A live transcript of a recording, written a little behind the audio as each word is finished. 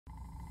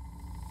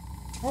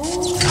We've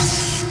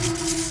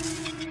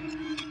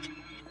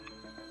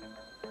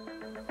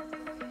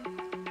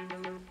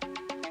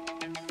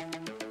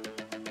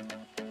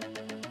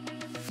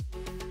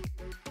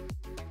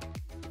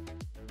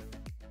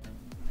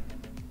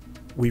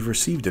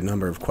received a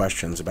number of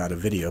questions about a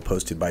video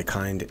posted by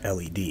Kind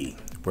LED,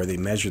 where they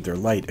measured their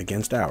light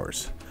against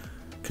ours,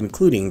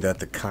 concluding that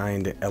the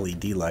Kind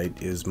LED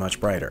light is much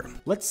brighter.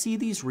 Let's see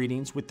these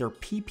readings with their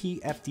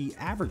PPFD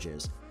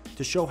averages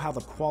to show how the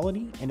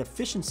quality and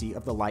efficiency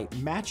of the light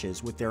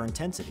matches with their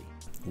intensity.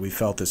 We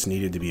felt this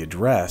needed to be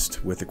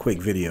addressed with a quick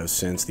video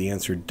since the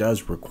answer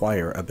does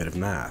require a bit of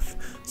math.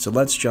 So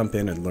let's jump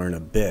in and learn a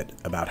bit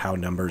about how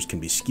numbers can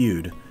be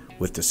skewed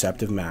with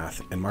deceptive math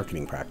and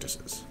marketing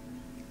practices.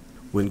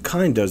 When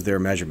Kind does their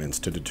measurements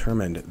to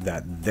determine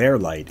that their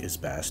light is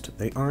best,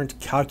 they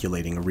aren't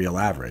calculating a real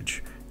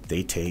average.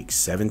 They take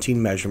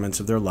 17 measurements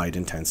of their light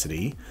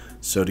intensity,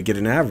 so to get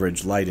an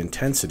average light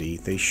intensity,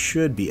 they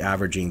should be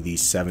averaging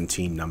these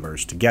 17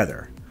 numbers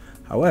together.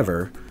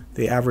 However,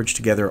 they average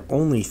together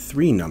only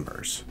 3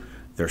 numbers: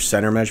 their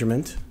center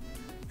measurement,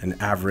 an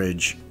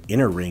average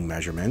inner ring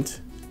measurement,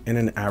 and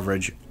an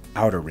average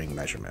outer ring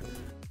measurement.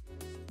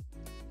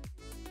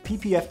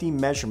 PPFD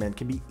measurement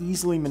can be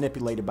easily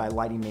manipulated by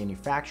lighting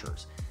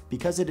manufacturers.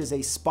 Because it is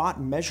a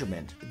spot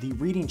measurement, the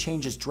reading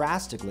changes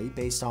drastically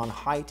based on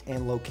height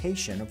and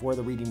location of where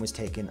the reading was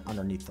taken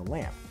underneath the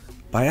lamp.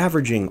 By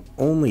averaging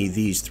only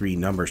these 3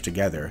 numbers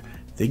together,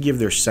 they give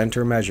their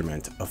center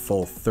measurement a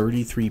full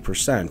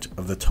 33%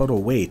 of the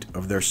total weight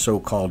of their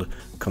so-called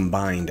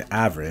combined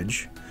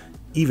average,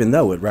 even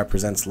though it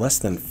represents less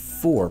than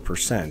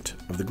 4%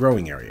 of the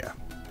growing area.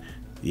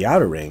 The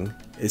outer ring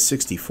is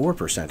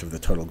 64% of the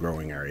total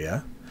growing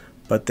area,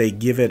 but they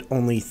give it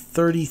only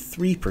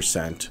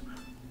 33%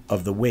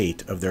 of the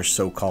weight of their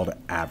so-called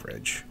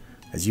average.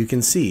 As you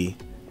can see,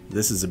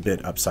 this is a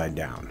bit upside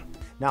down.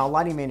 Now, a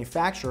lighting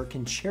manufacturer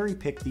can cherry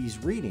pick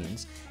these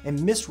readings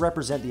and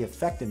misrepresent the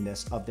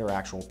effectiveness of their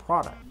actual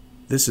product.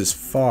 This is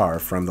far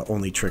from the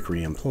only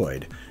trickery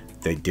employed.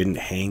 They didn't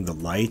hang the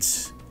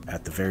lights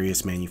at the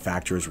various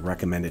manufacturers'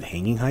 recommended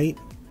hanging height.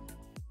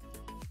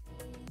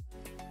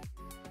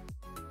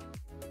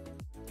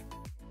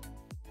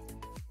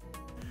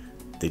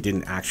 They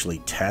didn't actually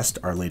test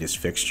our latest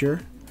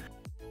fixture.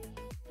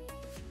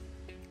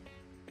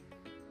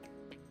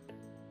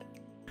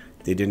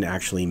 They didn't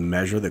actually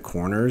measure the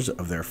corners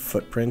of their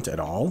footprint at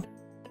all.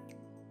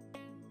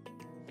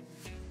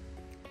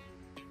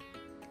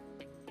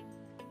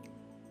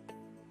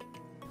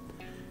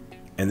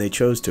 And they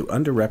chose to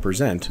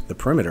underrepresent the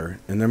perimeter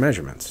in their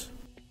measurements.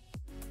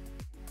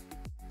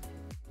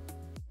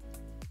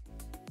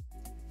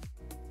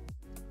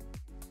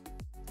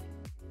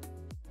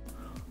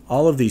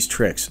 All of these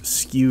tricks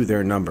skew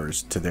their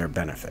numbers to their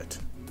benefit.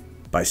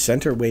 By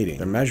center weighting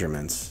their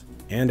measurements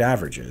and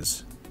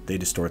averages, they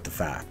distort the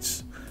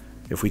facts.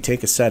 If we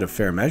take a set of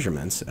fair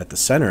measurements at the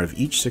center of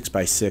each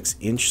 6x6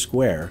 inch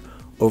square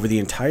over the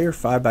entire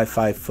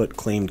 5x5 foot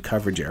claimed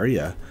coverage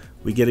area,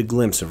 we get a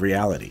glimpse of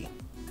reality.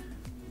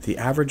 The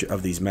average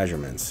of these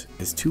measurements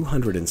is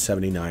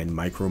 279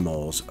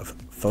 micromoles of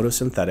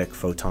photosynthetic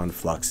photon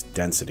flux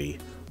density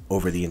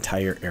over the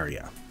entire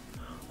area.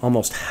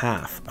 Almost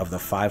half of the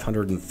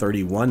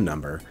 531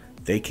 number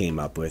they came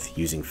up with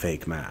using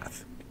fake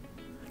math.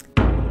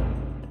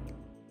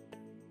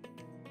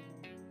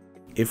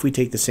 If we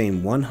take the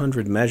same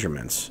 100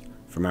 measurements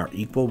from our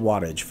equal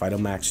wattage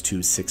Phytomax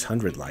 2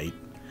 600 light,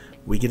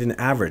 we get an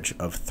average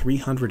of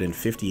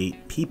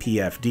 358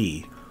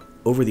 ppfd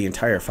over the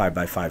entire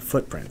 5x5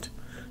 footprint,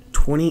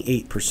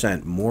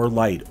 28% more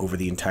light over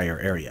the entire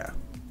area.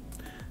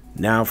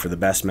 Now for the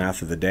best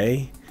math of the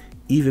day.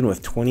 Even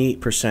with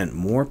 28%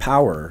 more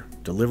power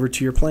delivered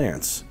to your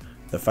plants,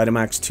 the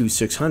Phytomax 2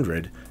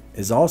 600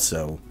 is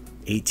also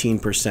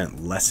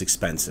 18% less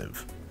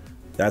expensive.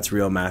 That's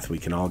real math we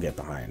can all get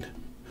behind.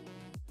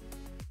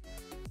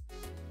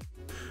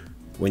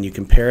 When you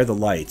compare the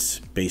lights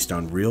based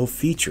on real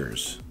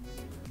features,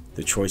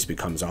 the choice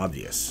becomes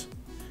obvious.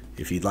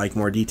 If you'd like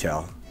more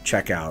detail,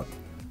 check out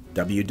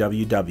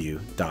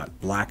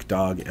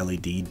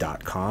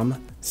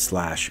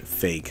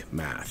www.blackdogled.com/fake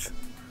math.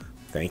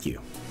 Thank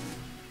you.